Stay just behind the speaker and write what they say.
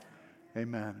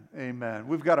Amen. Amen.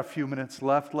 We've got a few minutes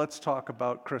left. Let's talk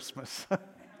about Christmas.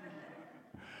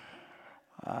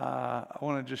 I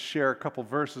want to just share a couple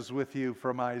verses with you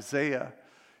from Isiaih.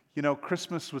 You know,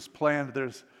 Christmas was planned.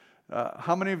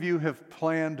 How many of you have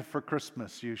planned for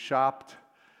Christmas? You shopped,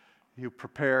 you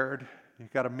prepared, you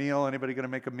got a meal. Anybody going to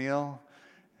make a meal?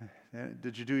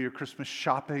 Did you do your Christmas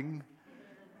shopping?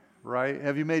 Right?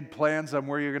 Have you made plans on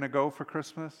where you're going to go for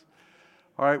Christmas?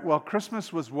 All right, well,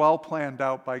 Christmas was well planned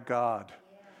out by God.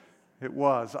 It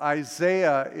was.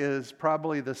 Isaiah is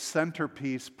probably the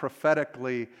centerpiece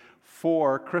prophetically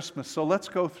for Christmas. So let's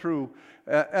go through,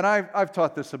 and I've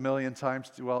taught this a million times,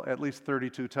 well, at least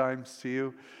 32 times to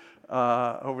you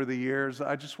over the years.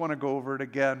 I just want to go over it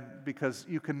again because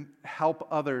you can help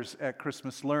others at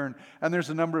Christmas learn. And there's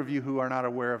a number of you who are not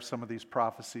aware of some of these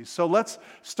prophecies. So let's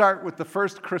start with the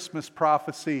first Christmas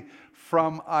prophecy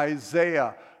from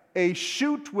Isaiah. A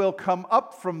shoot will come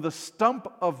up from the stump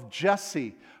of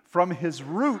Jesse. From his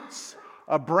roots,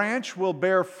 a branch will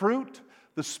bear fruit.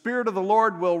 The Spirit of the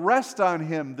Lord will rest on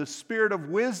him, the Spirit of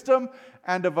wisdom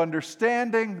and of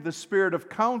understanding, the Spirit of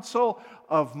counsel,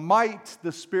 of might,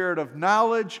 the Spirit of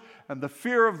knowledge, and the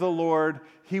fear of the Lord.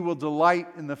 He will delight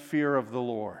in the fear of the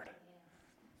Lord.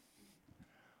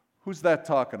 Who's that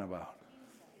talking about?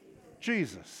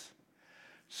 Jesus.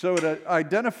 So it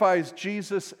identifies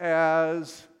Jesus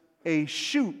as a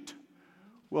shoot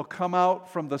will come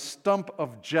out from the stump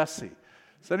of Jesse.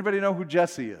 Does anybody know who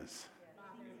Jesse is?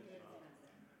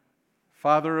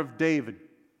 Father of David.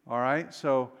 All right,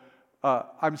 so,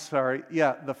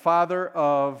 the father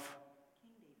of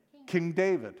King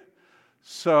David.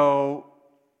 So,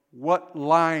 what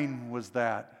line was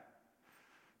that?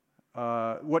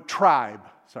 What tribe?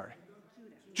 Sorry.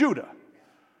 Judah.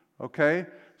 Okay,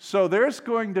 so there's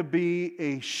going to be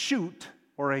a shoot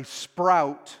or a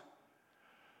sprout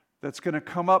that's going to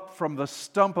come up from the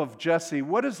stump of Jesse.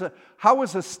 How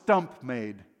is a stump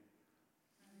made?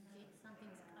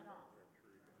 Something's cut off.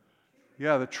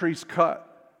 Yeah, the tree's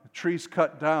cut. The tree's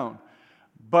cut down.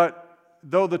 But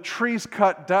though the tree's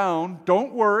cut down,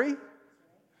 don't worry.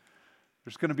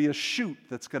 There's going to be a shoot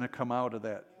that's going to come out of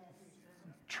that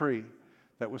tree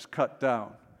that was cut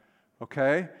down.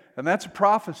 Okay? And that's a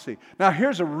prophecy. Now,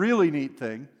 here's a really neat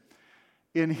thing.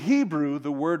 In Hebrew,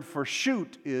 the word for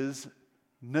shoot is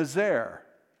Nazar.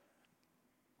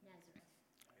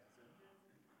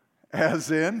 As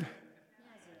in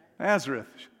Nazareth.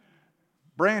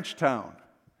 Branch town.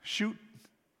 Shoot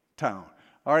town.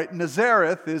 All right,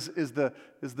 Nazareth is the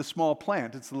small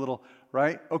plant. It's the little,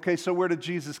 right? Okay, so where did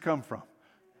Jesus come from?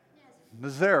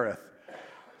 Nazareth.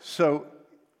 So,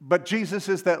 but Jesus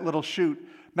is that little shoot.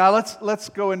 Now let's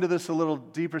go into this a little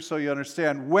deeper so you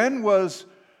understand. When was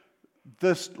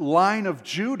this line of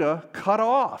Judah cut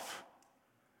off?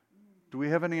 Do we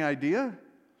have any idea?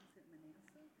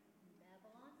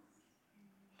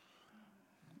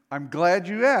 I'm glad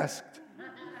you asked.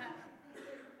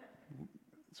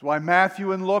 That's why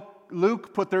Matthew and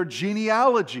Luke put their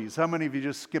genealogies. How many of you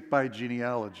just skip by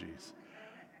genealogies?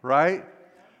 Right?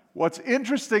 What's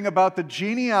interesting about the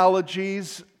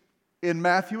genealogies in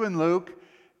Matthew and Luke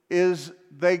is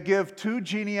they give two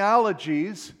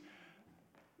genealogies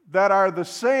that are the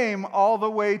same all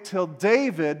the way till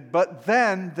David, but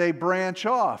then they branch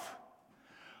off.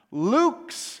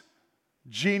 Luke's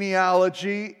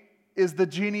genealogy is the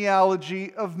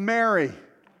genealogy of Mary.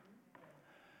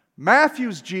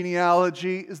 Matthew's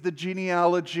genealogy is the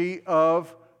genealogy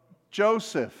of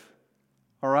Joseph.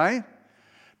 All right?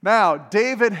 Now,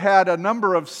 David had a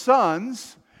number of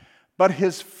sons, but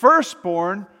his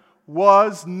firstborn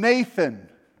was Nathan.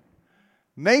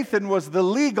 Nathan was the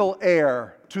legal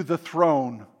heir to the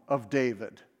throne of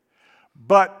David.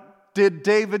 But did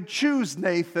David choose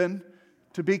Nathan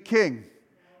to be king?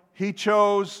 He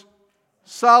chose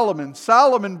Solomon.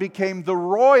 Solomon became the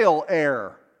royal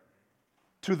heir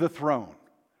to the throne.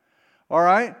 All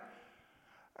right?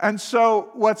 And so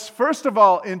what's first of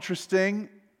all interesting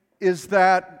is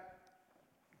that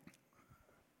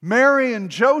Mary and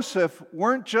Joseph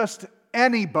weren't just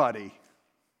anybody,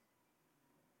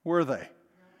 were they?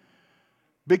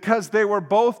 Because they were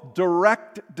both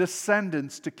direct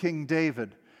descendants to King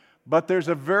David. But there's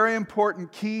a very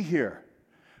important key here.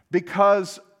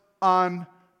 Because on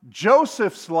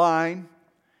Joseph's line,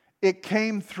 it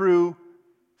came through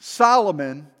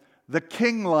Solomon, the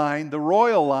king line, the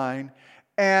royal line.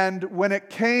 And when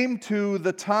it came to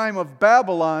the time of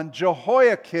Babylon,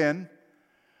 Jehoiakim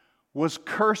was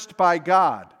cursed by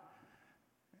God.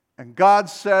 And God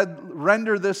said,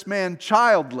 "Render this man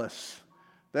childless,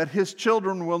 that his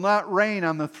children will not reign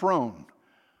on the throne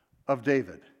of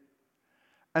David."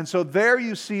 And so there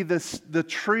you see the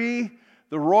tree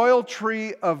the royal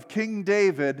tree of King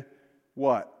David,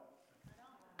 what?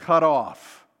 Cut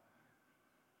off.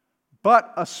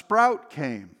 But a sprout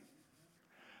came,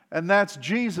 and that's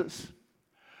Jesus.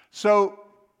 So,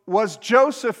 was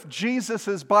Joseph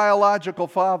Jesus' biological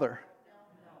father?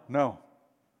 No.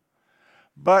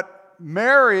 But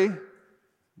Mary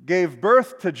gave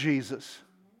birth to Jesus.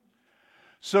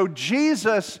 So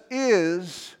Jesus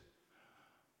is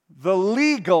the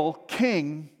legal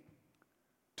king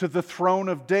to the throne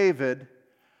of David,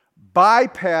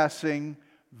 bypassing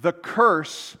the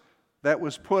curse that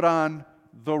was put on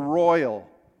the royal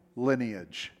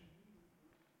lineage.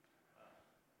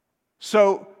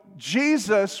 So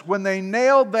Jesus, when they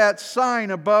nailed that sign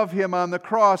above him on the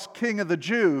cross, King of the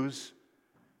Jews,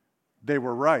 they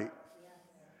were right.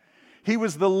 He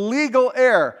was the legal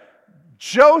heir.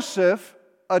 Joseph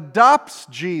adopts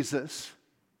Jesus,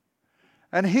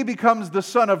 and he becomes the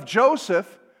son of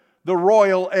Joseph, the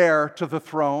royal heir to the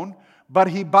throne, but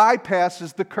he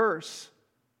bypasses the curse.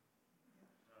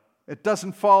 It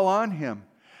doesn't fall on him.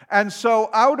 And so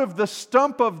out of the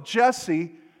stump of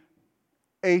Jesse,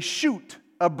 a shoot,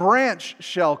 a branch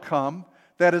shall come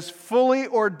that is fully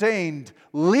ordained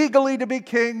legally to be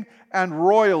king and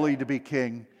royally to be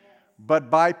king, but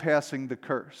bypassing the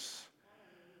curse.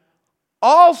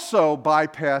 Also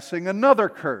bypassing another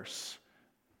curse.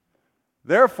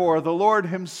 Therefore, the Lord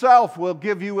himself will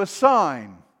give you a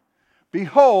sign.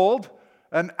 Behold,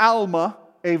 an Alma,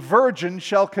 a virgin,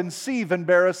 shall conceive and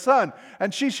bear a son,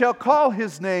 and she shall call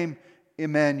his name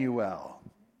Emmanuel.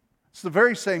 It's the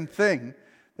very same thing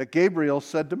that Gabriel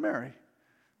said to Mary.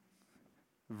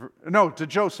 No, to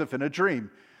Joseph in a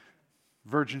dream.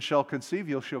 Virgin shall conceive,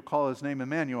 you shall call his name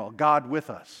Emmanuel, God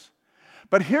with us.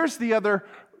 But here's the other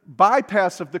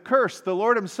bypass of the curse. The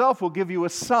Lord himself will give you a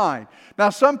sign. Now,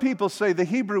 some people say the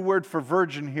Hebrew word for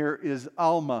virgin here is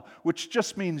alma, which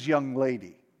just means young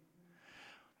lady.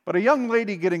 But a young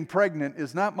lady getting pregnant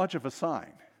is not much of a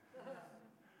sign.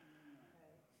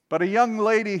 But a young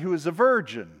lady who is a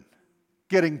virgin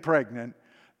getting pregnant,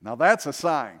 now that's a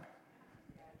sign.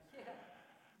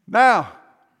 Now,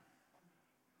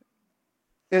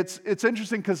 it's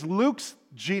interesting because Luke's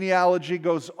genealogy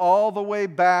goes all the way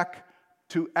back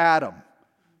to Adam.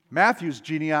 Matthew's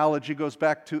genealogy goes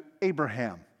back to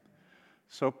Abraham.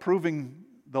 So proving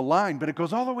the line, but it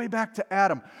goes all the way back to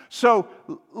Adam. So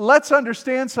let's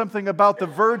understand something about the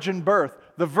virgin birth.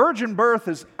 The virgin birth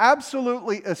is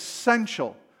absolutely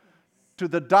essential to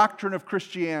the doctrine of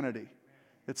Christianity.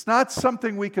 It's not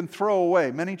something we can throw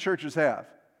away. Many churches have.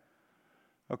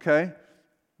 Okay?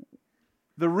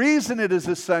 The reason it is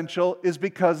essential is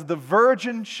because the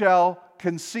virgin shall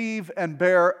conceive and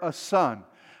bear a son.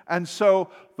 And so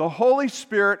the Holy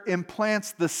Spirit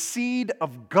implants the seed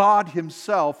of God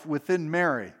himself within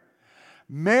Mary.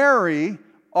 Mary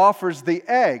offers the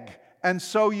egg, and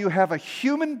so you have a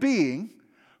human being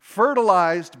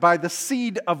fertilized by the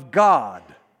seed of God.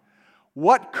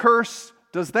 What curse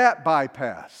does that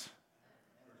bypass?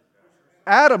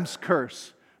 Adam's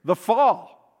curse, the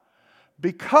fall.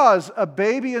 Because a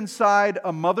baby inside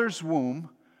a mother's womb,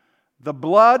 the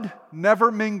blood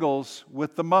never mingles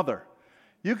with the mother.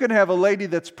 You can have a lady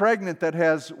that's pregnant that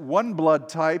has one blood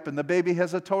type and the baby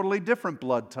has a totally different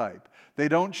blood type. They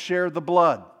don't share the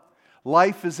blood.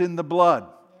 Life is in the blood.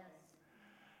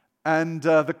 And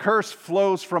the curse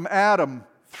flows from Adam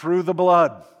through the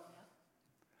blood.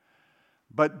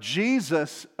 But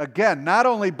Jesus, again, not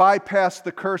only bypassed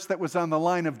the curse that was on the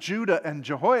line of Judah and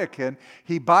Jehoiakim,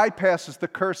 he bypasses the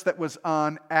curse that was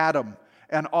on Adam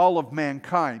and all of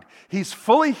mankind. He's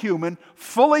fully human,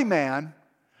 fully man,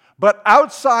 but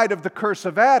outside of the curse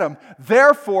of Adam.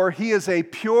 Therefore, he is a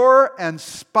pure and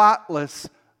spotless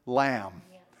lamb,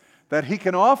 that he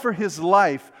can offer his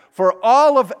life for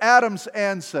all of Adam's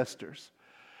ancestors.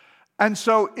 And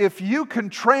so if you can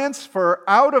transfer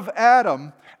out of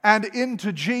Adam and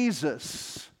into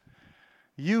Jesus,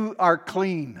 you are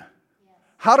clean.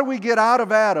 How do we get out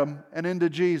of Adam and into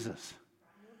Jesus?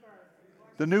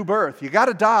 The new birth. You got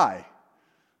to die.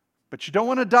 But you don't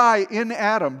want to die in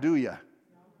Adam, do you?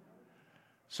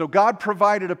 So God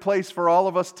provided a place for all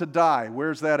of us to die.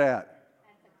 Where's that at?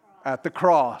 At the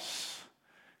cross.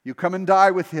 You come and die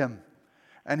with him,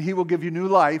 and he will give you new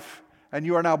life, and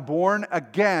you are now born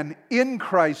again in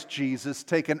Christ Jesus,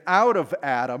 taken out of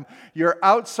Adam. You're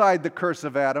outside the curse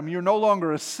of Adam. You're no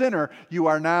longer a sinner. You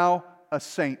are now a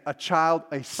saint, a child,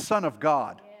 a son of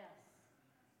God.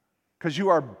 Because you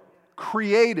are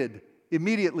created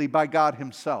immediately by God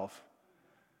himself.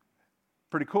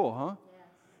 Pretty cool, huh?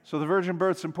 So the virgin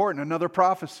birth's important. Another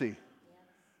prophecy.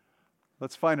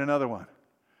 Let's find another one.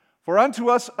 For unto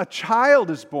us a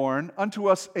child is born, unto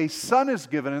us a son is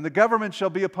given, and the government shall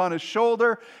be upon his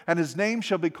shoulder, and his name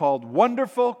shall be called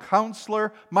Wonderful,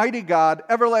 Counselor, Mighty God,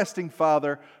 Everlasting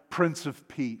Father, Prince of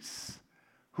Peace.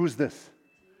 Who's this?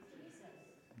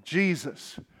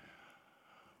 Jesus.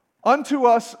 Unto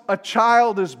us a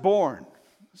child is born.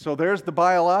 So there's the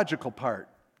biological part.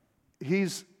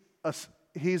 He's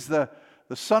the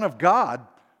Son of God,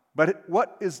 but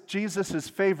what is Jesus'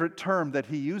 favorite term that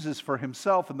he uses for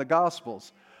himself in the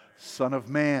Gospels? Son of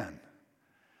Man.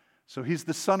 So he's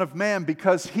the Son of Man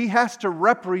because he has to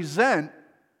represent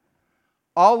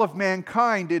all of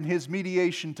mankind in his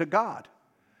mediation to God.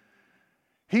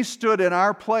 He stood in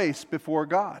our place before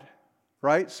God,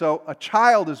 right? So a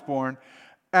child is born,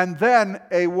 and then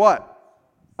a what?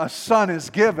 A son is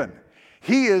given.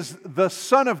 He is the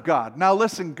Son of God. Now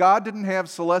listen, God didn't have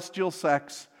celestial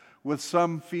sex with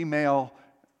some female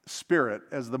spirit,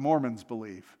 as the Mormons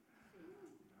believe.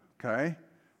 Okay?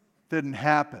 Didn't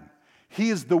happen. He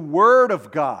is the Word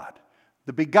of God.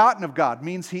 The begotten of God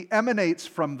means he emanates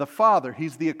from the Father.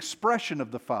 He's the expression of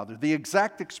the Father, the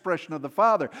exact expression of the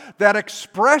Father. That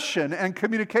expression and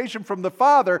communication from the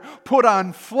Father put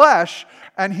on flesh,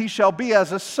 and he shall be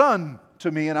as a son to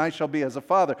me, and I shall be as a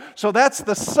father. So that's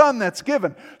the Son that's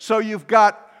given. So you've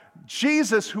got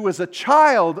Jesus, who is a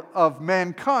child of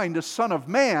mankind, a Son of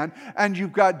Man, and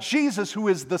you've got Jesus, who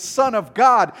is the Son of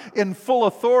God in full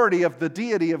authority of the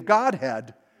deity of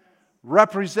Godhead,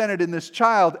 represented in this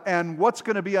child. And what's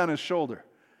going to be on his shoulder?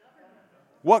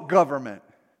 What government?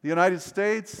 The United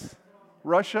States?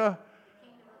 Russia?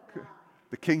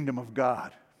 The kingdom of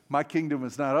God. My kingdom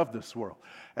is not of this world.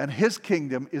 And his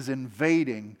kingdom is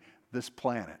invading this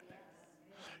planet.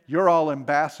 You're all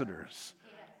ambassadors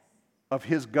of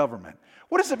his government.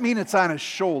 What does it mean it's on his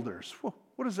shoulders?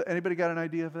 What is it? Anybody got an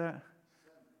idea of that?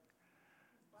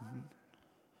 Mm-hmm.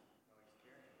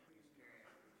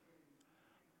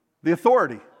 The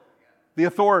authority. The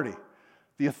authority.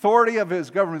 The authority of his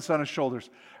government's on his shoulders.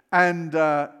 And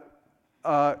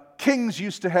kings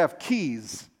used to have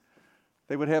keys.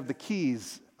 They would have the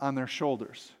keys on their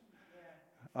shoulders.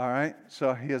 All right?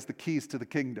 So he has the keys to the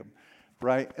kingdom,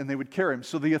 right? And they would carry him.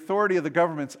 So the authority of the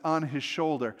government's on his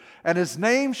shoulder. And his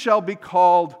name shall be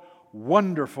called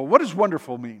Wonderful. What does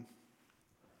wonderful mean?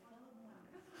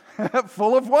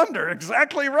 Full of wonder.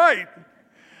 Exactly right.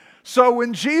 So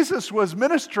when Jesus was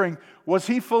ministering, was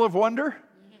he full of wonder?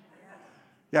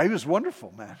 Yeah, he was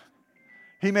wonderful, man.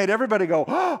 He made everybody go,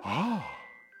 oh.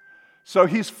 So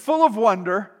he's full of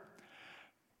wonder.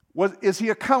 Is he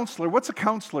a counselor? What's a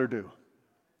counselor do?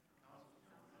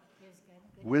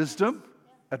 Wisdom,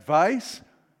 advice.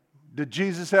 Did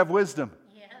Jesus have wisdom?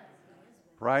 Yeah.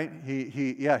 Right?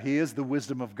 He is the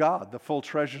wisdom of God, the full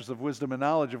treasures of wisdom and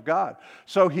knowledge of God.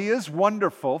 So he is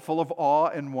wonderful, full of awe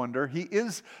and wonder. He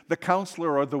is the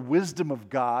counselor or the wisdom of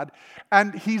God,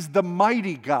 and he's the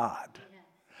mighty God. Yeah.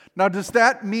 Now, does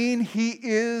that mean he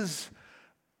is,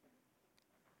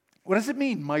 what does it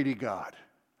mean, mighty God?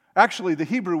 Actually, the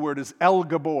Hebrew word is El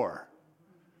Gabor.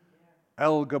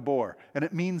 El Gabor, and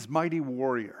it means mighty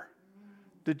warrior.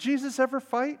 Did Jesus ever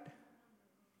fight?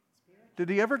 Did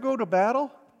he ever go to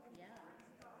battle? Yeah.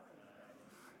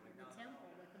 In the temple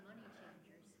with the money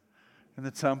changers. In the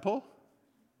temple?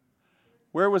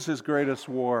 Where was his greatest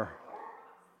war?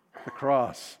 The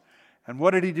cross. And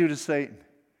what did he do to Satan?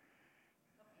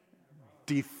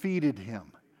 Defeated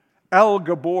him. El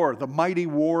Gabor, the mighty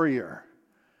warrior.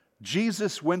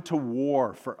 Jesus went to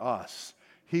war for us.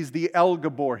 He's the El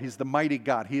Gabor. He's the mighty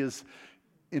God. He is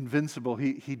invincible.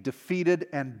 He defeated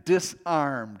and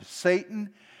disarmed Satan.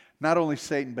 Not only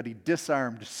Satan, but he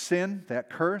disarmed sin, that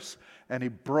curse, and he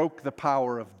broke the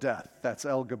power of death. That's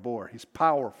El Gabor. He's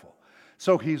powerful.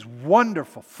 So he's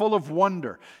wonderful, full of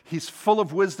wonder. He's full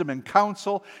of wisdom and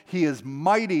counsel. He is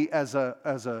mighty as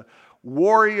a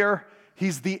warrior.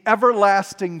 He's the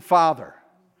everlasting Father.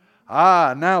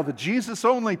 Now the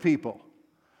Jesus-only people.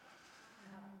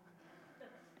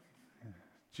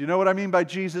 Do you know what I mean by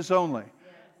Jesus only?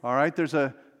 All right,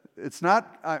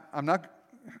 I'm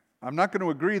not going to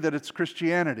agree that it's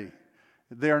Christianity.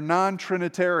 They are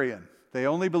non-Trinitarian. They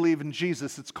only believe in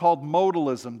Jesus. It's called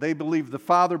modalism. They believe the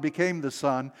Father became the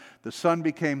Son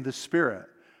became the Spirit.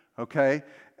 Okay?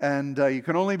 And you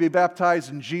can only be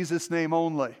baptized in Jesus' name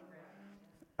only.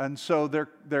 And so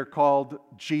they're called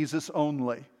Jesus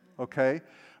only. Okay?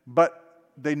 But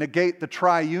they negate the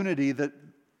triunity,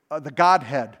 the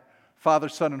Godhead. Father,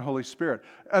 Son, and Holy Spirit.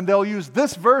 And they'll use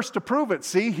this verse to prove it.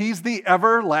 See, he's the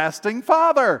everlasting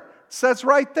Father. It says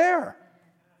right there.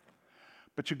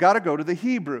 But you got to go to the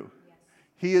Hebrew.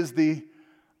 He is the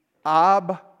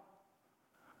Ab,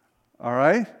 all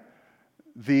right?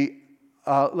 The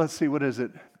let's see, what is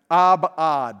it?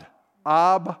 Ab-ad.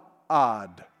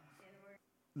 Ab-ad.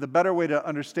 The better way to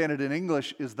understand it in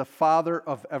English is the Father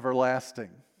of everlasting.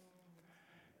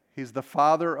 He's the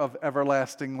Father of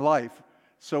everlasting life.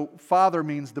 So Father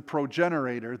means the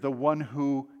progenitor, the one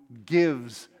who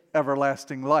gives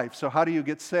everlasting life. So how do you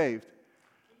get saved?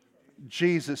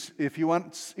 Jesus. If you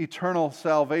want eternal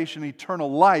salvation,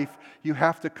 eternal life, you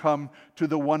have to come to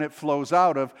the one it flows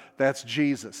out of. That's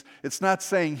Jesus. It's not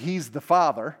saying He's the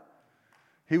Father.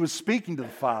 He was speaking to the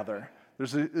Father.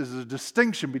 There's a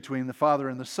distinction between the Father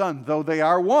and the Son, though they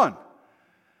are one.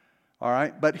 All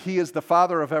right? But He is the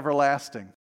Father of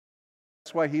everlasting.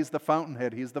 That's why He's the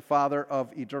fountainhead. He's the Father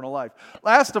of eternal life.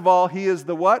 Last of all, He is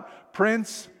the what?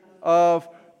 Prince of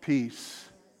Peace.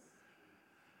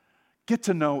 Get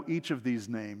to know each of these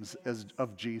names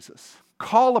of Jesus.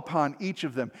 Call upon each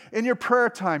of them. In your prayer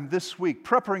time this week,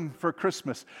 preparing for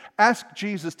Christmas, ask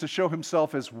Jesus to show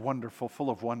Himself as wonderful,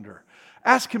 full of wonder.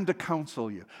 Ask Him to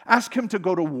counsel you. Ask Him to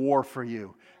go to war for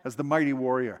you as the mighty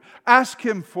warrior. Ask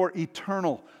Him for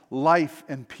eternal life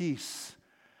and peace.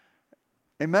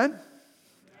 Amen?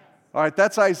 All right,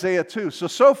 that's Isaiah 2.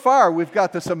 So far, we've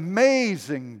got this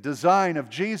amazing design of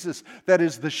Jesus that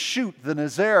is the shoot, the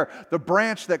Nazir, the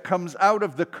branch that comes out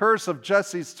of the curse of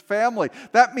Jesse's family.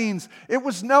 That means it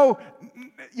was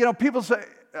people say,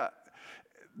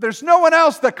 there's no one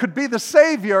else that could be the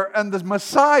Savior and the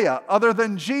Messiah other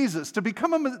than Jesus. To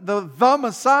become the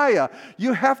Messiah,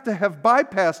 you have to have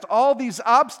bypassed all these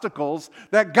obstacles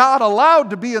that God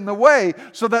allowed to be in the way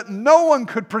so that no one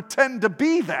could pretend to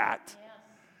be that.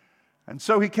 And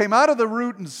so He came out of the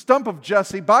root and stump of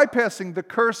Jesse, bypassing the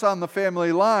curse on the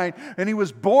family line, and He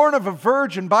was born of a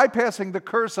virgin, bypassing the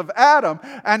curse of Adam,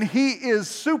 and He is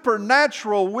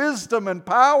supernatural wisdom and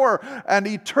power and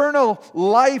eternal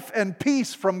life and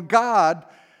peace from God.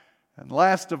 And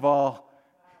last of all,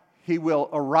 He will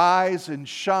arise and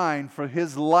shine, for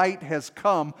His light has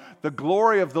come. The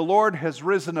glory of the Lord has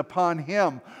risen upon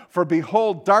Him. For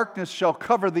behold, darkness shall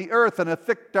cover the earth, and a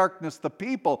thick darkness the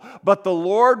people. But the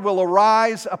Lord will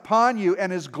arise upon you, and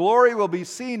His glory will be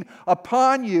seen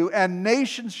upon you, and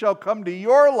nations shall come to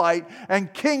your light,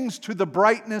 and kings to the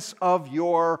brightness of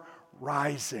your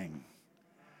rising.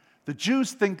 The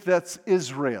Jews think that's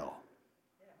Israel.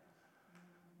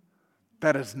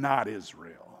 That is not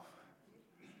Israel.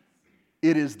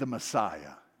 It is the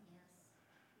Messiah,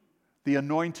 the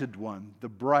anointed one, the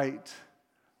bright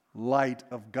light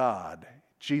of God.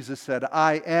 Jesus said,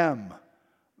 I am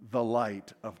the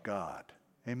light of God.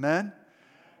 Amen?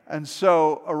 And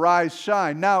so, arise,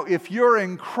 shine. Now, if you're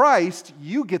in Christ,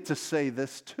 you get to say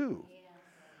this too.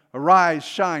 Arise,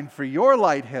 shine, for your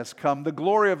light has come. The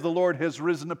glory of the Lord has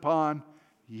risen upon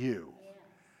you.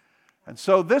 And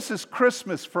so, this is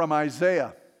Christmas from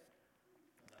Isaiah.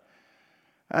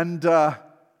 And I'd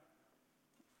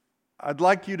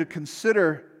like you to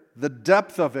consider the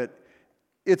depth of it.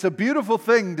 It's a beautiful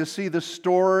thing to see the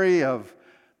story of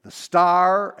the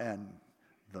star and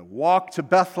the walk to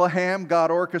Bethlehem. God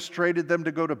orchestrated them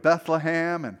to go to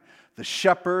Bethlehem, and the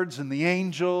shepherds and the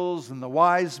angels and the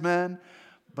wise men.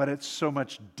 But it's so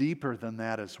much deeper than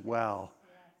that as well.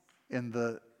 In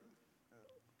the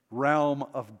realm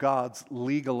of God's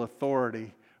legal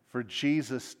authority, for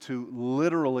Jesus to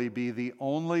literally be the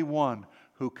only one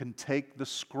who can take the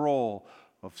scroll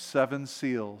of 7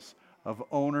 seals of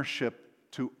ownership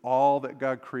to all that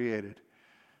God created,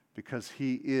 because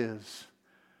He is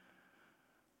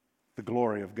the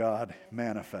glory of God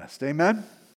manifest. Amen?